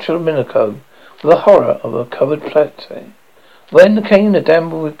Chilminico, with the horror of a covered plateau. When came the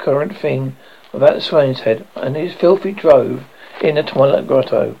damnable recurrent thing about the swine's head and his filthy drove in the twilight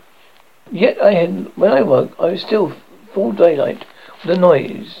grotto. Yet when I woke, I was still full daylight, with the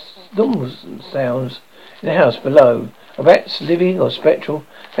normal sounds in the house below. Rats, living or spectral,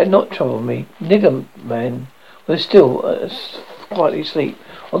 had not troubled me. Nigger Man was still quietly asleep.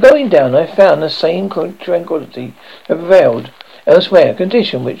 On going down, I found the same tranquility had prevailed elsewhere, a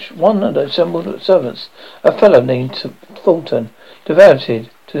condition which one of the assembled servants, a fellow named Fulton,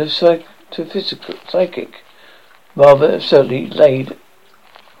 devoted to the psychic, rather absurdly laid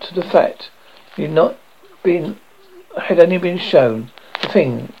to the fact he had only been shown the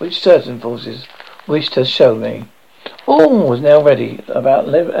thing which certain forces wished to show me. All was now ready. About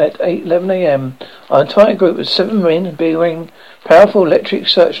 11 a.m., our entire group of 7 men, bearing powerful electric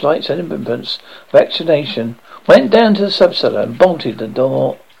searchlights and implements of vaccination, went down to the subcellar and bolted the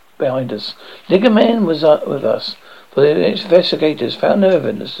door behind us. Liggerman was with us, for the investigators found no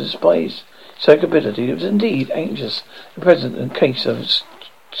evidence despite his capability. It was indeed anxious and present in case of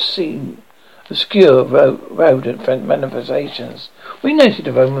seen obscure rodent manifestations. We noted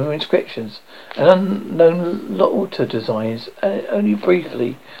the Roman inscriptions and unknown altar designs, and only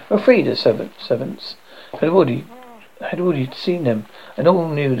briefly afraid the servants had already seen them, and all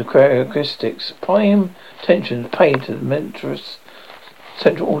knew the characteristics. Prime attention paid to the mentor's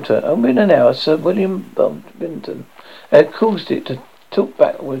central altar, and within an hour Sir William Binton had caused it to tilt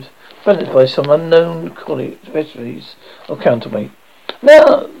backward, balanced by some unknown specialties of counterweight.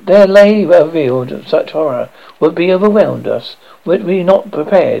 Now there lay revealed such horror would be overwhelmed us were we not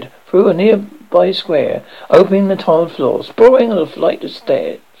prepared. Through a nearby square, opening the tiled floor, sprawling on a flight of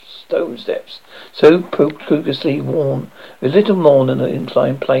stone steps, so prodigiously worn, with little more than an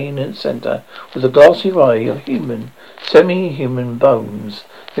inclined plane in the centre, was a glassy array of semi-human bones.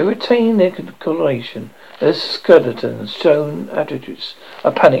 They retained their coloration as skeletons, shown attributes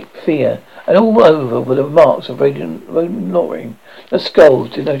of panic, fear, and all over were the marks of rodent gnawing. The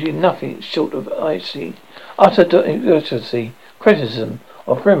skulls denoted nothing short of utter idiocy, criticism,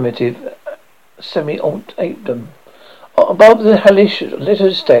 or primitive semi-apedom. Above the hellish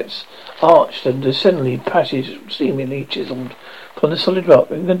littered steps arched and descending passage seemingly chiselled upon the solid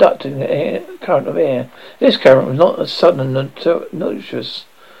rock and conducting a current of air. This current was not as sudden and noxious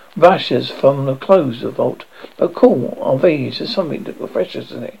rushes from the closed vault, but cool and vague as something that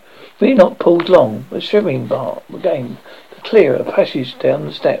refreshes in it. We not pulled long, but shivering again to clear a passage down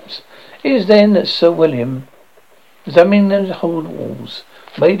the steps. It is then that Sir William, examining the whole walls,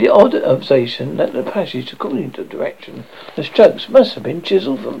 made the odd observation that the passage, according to the direction the strokes must have been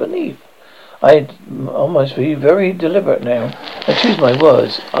chiselled from beneath. I must be very deliberate now, and choose my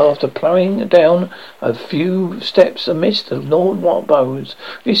words. After ploughing down a few steps amidst the gnawed bones,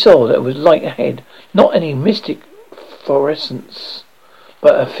 we saw that it was light ahead, not any mystic fluorescence,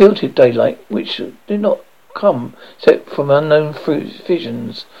 but a filtered daylight which did not come except from unknown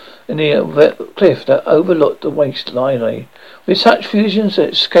visions in the cliff that overlooked the wasteland. With such fusions that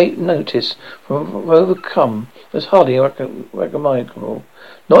escaped notice from overcome was hardly recognizable.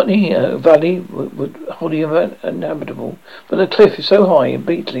 Not the valley would wholly inhabitable, but the cliff is so high and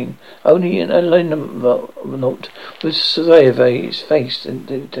beetling, only an note would survey its face in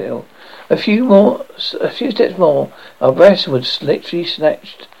detail. A few steps more, our breaths was literally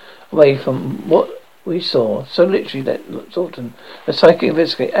snatched away from what we saw, so literally that Thornton, the psychic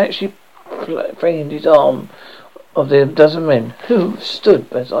investigator, actually framed his arm of the dozen men who stood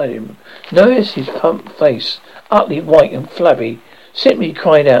beside him. Noticed his plump face, utterly white and flabby, simply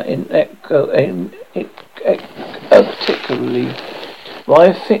cried out particularly.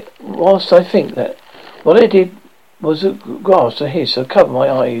 Whilst I think that what I did was a grasp, a hiss, a cover my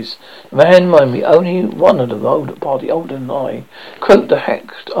eyes. The man behind me, only one of the party older than I, croaked the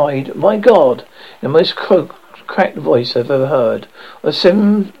hacked-eyed, "My God!" in the most cracked voice I've ever heard. A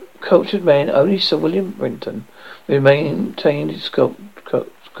cultured man, only Sir William Brinton, who maintained his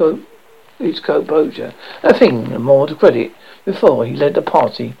composure. A thing more to credit. Before he led the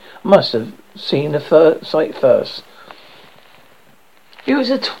party, must have seen the sight first. It was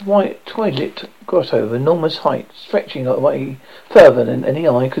a twilight grotto of enormous height, stretching away further than any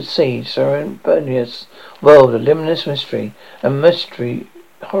eye could see, surrounding world of luminous mystery and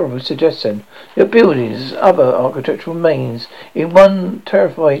horrible suggestion. The buildings, other architectural remains. In one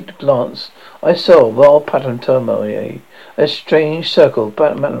terrified glance, I saw a wild patterned turmoil, a strange circle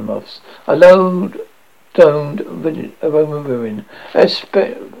of mammoths, a low-domed Roman ruin, a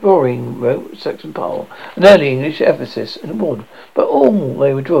roaring Saxon pile, an early English Ephesus in wood, but all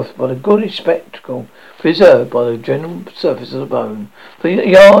they were dwarfed by the gaudish spectacle preserved by the general surface of the bone. For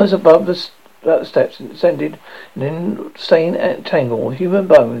yards above the steps descended an insane tangle of human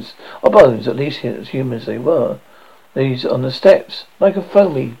bones, or bones, at least as human as they were. These on the steps, like a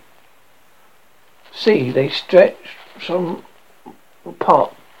foamy sea, they stretched from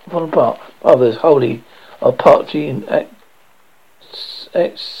apart, others wholly are partly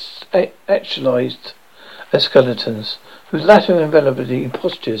actualized as skeletons, whose latter enveloping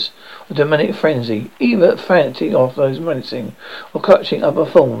postures of demonic frenzy, either fancying off those menacing or clutching other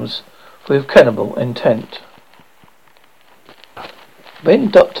forms with cannibal intent. When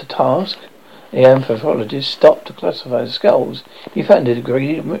Dr. Task, the anthropologist, stopped to classify the skulls, he found a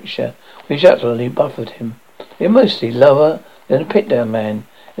degraded mixture which utterly buffered him. They were mostly lower than a pit-down man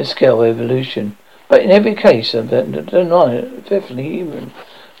in scale of evolution, But in every case, they're not definitely human.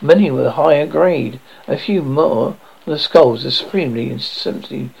 Many were higher grade. A few more. The skulls are supremely and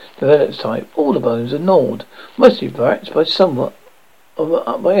simply developed type. All the bones are gnawed, mostly perhaps by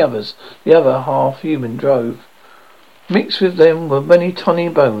by others. The other half human drove. Mixed with them were many tiny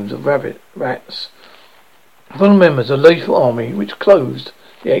bones of rats. From members of the lethal army which closed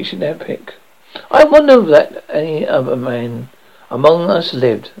the ancient epic. I wonder that any other man among us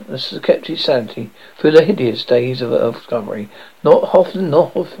lived, has kept his sanity through the hideous days of discovery. Not Hoffman nor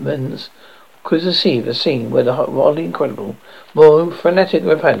Hoffman's could deceive a scene where the wildly incredible, more frenetic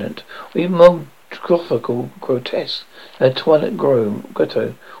repellent, or even more grotesque, than Twilight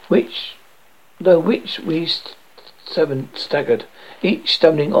Grotto, which we seven staggered, each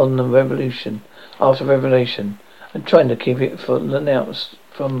stumbling on the revolution after revelation, and trying to keep it announced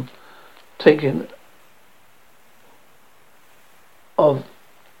from taking of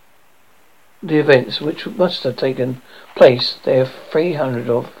the events which must have taken place there 300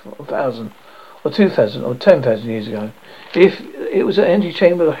 or 1,000 or 2,000 or 10,000 years ago. If it was an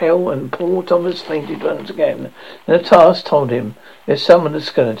antechamber of hell and poor Thomas fainted once again, and the task told him that some of the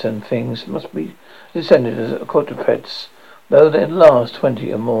skeleton things must be descended as quadrupeds, though they last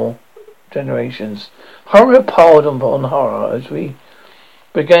 20 or more generations. Horror piled upon horror as we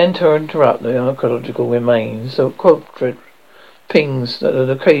began to interrupt the archaeological remains of quadrupeds. Pings that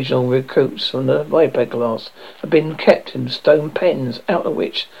the occasional recruits from the Viper class had been kept in stone pens, out of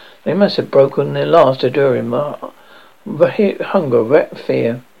which they must have broken their last enduring hunger,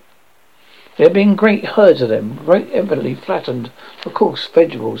 fear. There had been great herds of them, great heavily flattened, of course,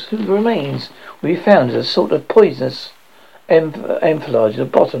 vegetables, whose remains we found as a sort of poisonous amphilage at the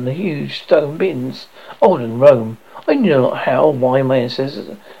bottom of the huge stone bins, old in Rome. I knew not how or why my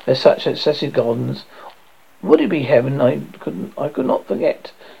ancestors had such excessive gardens. Would it be heaven? I could not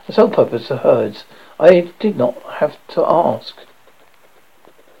forget. The sole purpose of herds. I did not have to ask.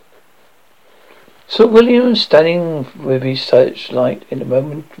 Sir William, standing with his searchlight in the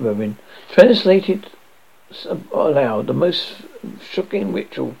Roman ruin, translated aloud the most shocking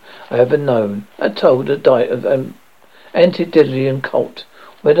ritual I ever known. I told the diet of antediluvian cult,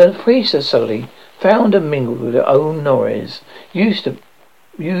 where the priests of Sully found and mingled with their own noise, used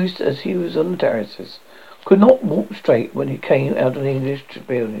as he was on the terraces. Could not walk straight when he came out of the English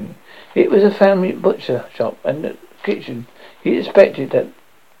building. It was a family butcher shop and the kitchen. He expected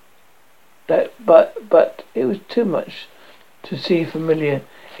but it was too much to see familiar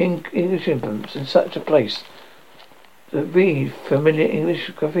English implements in such a place. To read familiar English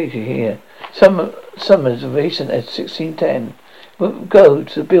graffiti here. Summers of recent 1610 would go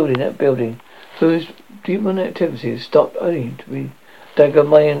to that building, whose human activities stopped only to be dagger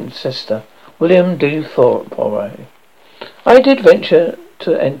my ancestor. William D. Foray. I did venture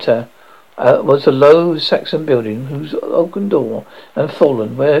to enter was a low Saxon building whose oaken door had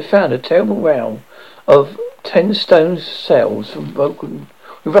fallen, where I found a terrible row of 10 stone cells from broken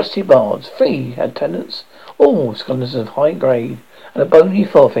with rusty bars. 3 had tenants, all skeletons of high grade, and a bony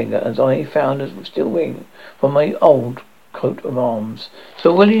forefinger, as I found a steel ring from my old coat of arms.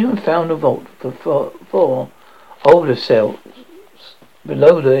 So William found a vault for 4 older cells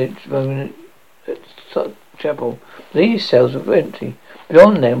below the Roman chapel. These cells were empty.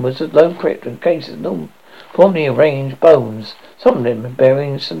 Beyond them was a low crypt and cases of formally arranged bones, some of them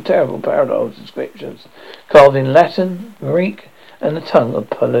bearing some terrible parallels inscriptions, carved in Latin, Greek, and the tongue of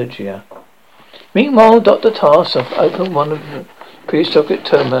Pelagia. Meanwhile, Dr. Tarsoff opened one of the prehistoric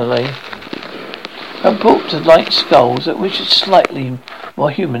terminali and brought to light skulls that which are slightly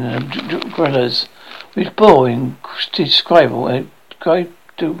more human than gorillas, which bore indescribable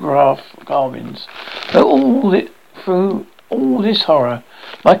carvings. Through all this horror,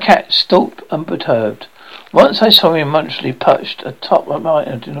 my cat stalked unperturbed. Once I saw him munchily perched atop a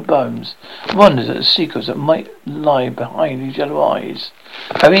mountain in the bones, and wondered at the secrets that might lie behind his yellow eyes.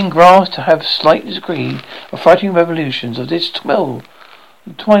 Having grasped to have slight degree of frightening revolutions of this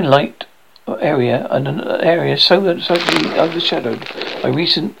twilight area, and an area so overshadowed by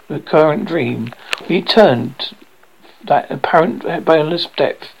recent recurrent dream, we turned that apparent boundless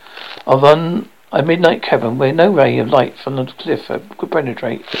depth of a midnight cavern where no ray of light from the cliff could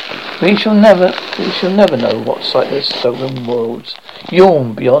penetrate. We shall never know what sightless stolen worlds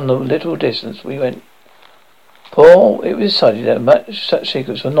yawned beyond the little distance we went. For it was decided that such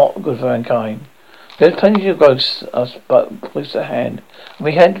secrets were not good for mankind. We had plenty to gross us but close at hand, and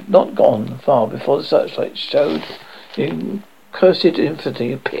we had not gone far before the searchlight showed the cursed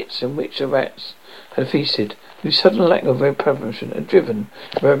infinity of pits in which the rats had feasted, whose sudden lack of preparation had driven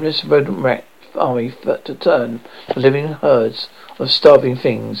the ravenous rodent rat army to turn to living herds of starving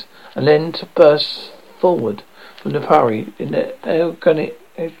things, and then to burst forward from the prairie in the organic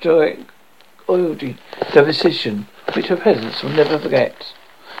devastation which the peasants will never forget.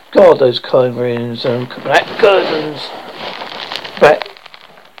 God, those curtains and black curtains, black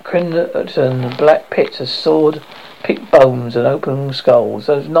crimson, black pits of sword, picked bones and open skulls,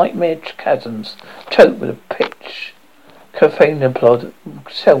 those nightmare chasms choked with a pitch, caffeine plod,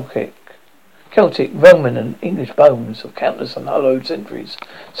 Celtic, Roman and English bones of countless unhallowed centuries.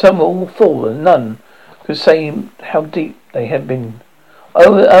 Some were all full and none could say how deep they had been.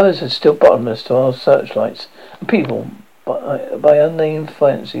 Others are still bottomless to our searchlights, and people by unnamed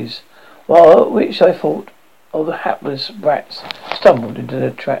fancies, while which I thought of the hapless rats stumbled into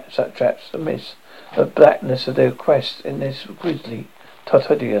the traps amidst the blackness of their quest in this grisly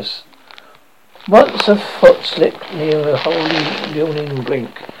Tartarius. Once a foot slipped near a holy yawning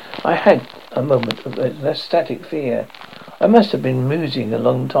blink. I had a moment of ecstatic fear. I must have been musing a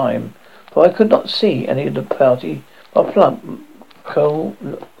long time, for I could not see any of the party but plump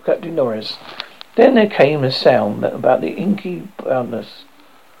Captain Norris. Then there came a sound about the inky brownness.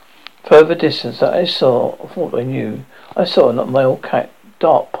 Further distance that I thought I knew. I saw a male cat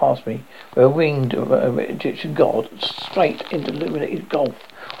dart past me with a winged Egyptian god straight into the illuminated gulf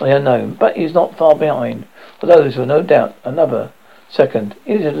on the unknown. But he is not far behind, for those were no doubt another second.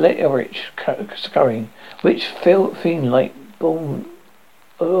 It is a little-rich scurrying, which fiend-like born,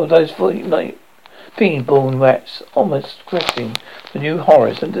 those fiend-like fiend-born rats, almost gripping the new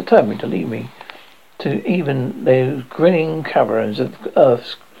horrors and determined to lead me to even those grinning caverns of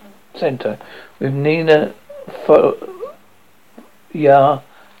Earth's centre, with Nina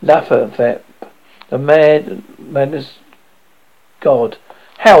Lafayette, the madness god,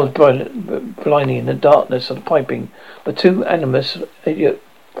 housed blindly in the darkness of the piping of two animus idiot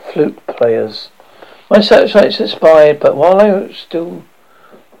flute players. My searchlights expired, but while I still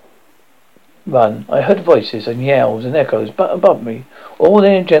run, I heard voices and yells and echoes but above me. All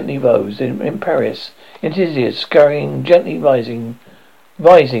there gently rose, imperious, insidious, scurrying, gently rising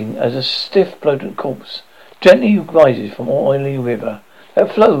as a stiff bloated corpse gently rises from an oily river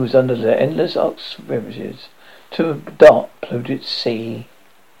that flows under the endless ox rivers to a dark polluted sea.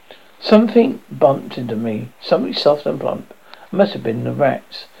 Something bumped into me, something soft and plump. It must have been the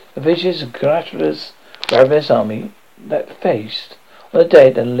rats, the vicious, ravenous army that feast on the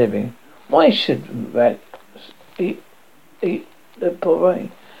dead and living. Why should rats eat the poor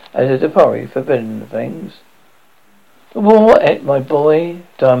as the pori forbidden things? The war ate my boy,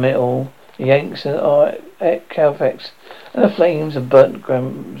 damn it all. The Yanks and Calvex and the flames of burnt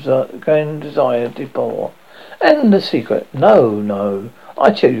grand desire deplore. And the secret, no,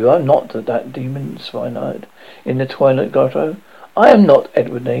 I tell you, I'm not that demon swineherd in the twilight grotto. I am not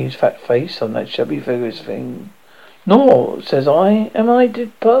Edward Nay's fat face on that shabby figures thing. Nor, says I, am I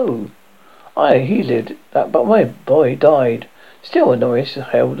Depoe. He lived, but my boy died. Still Norris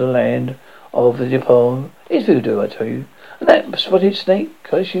held the land of the Depoe. It's voodoo, I tell you. And that spotted snake,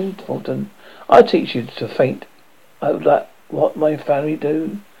 curse you, Fulton. I'll teach you to faint. Oh, that what my family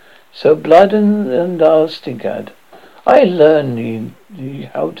do. So blood and I'll stinkad. I learn you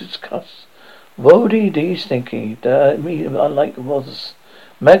how to cuss. Wody dee stinky, me unlike was.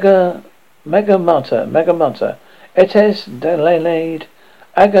 Mega mutter. Etes delayed.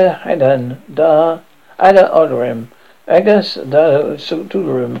 Aga hadan da ada odorem. Agus da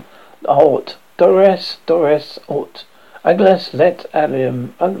suturum hort. Dores hort. Aglas let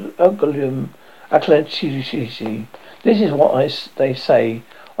alium uglium aclentici. This is what they say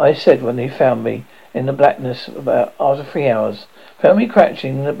I said when they found me in the blackness after 3 hours. Found me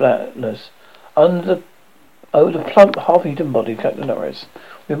crouching in the blackness under the plump half-eaten body of Captain Norris,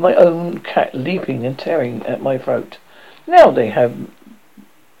 with my own cat leaping and tearing at my throat. Now they have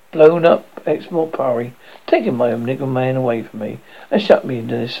blown up ex-Morpari, taken my own nigger man away from me, and shut me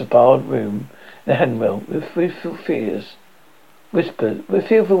into this barred room in the handmill with fearful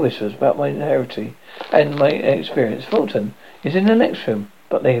whispers about my inheritance and my experience. Fulton is in the next room,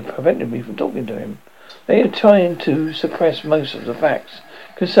 but they have prevented me from talking to him. They are trying to suppress most of the facts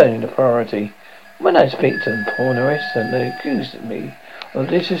concerning the priority. When I speak to them, poor Norris, and they accuse me of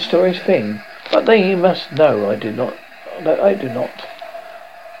this historic thing, but they must know I did not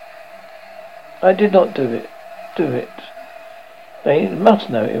do it. They must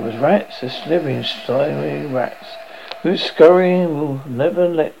know it was rats, the slithering, slimy rats, whose scurrying will never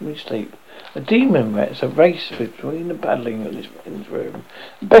let me sleep. The demon rats have raced between the paddling of this room,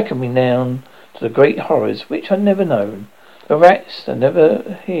 and beckon me down to the great horrors which I've never known. The rats that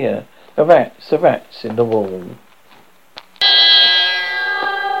never hear. The rats in the wall.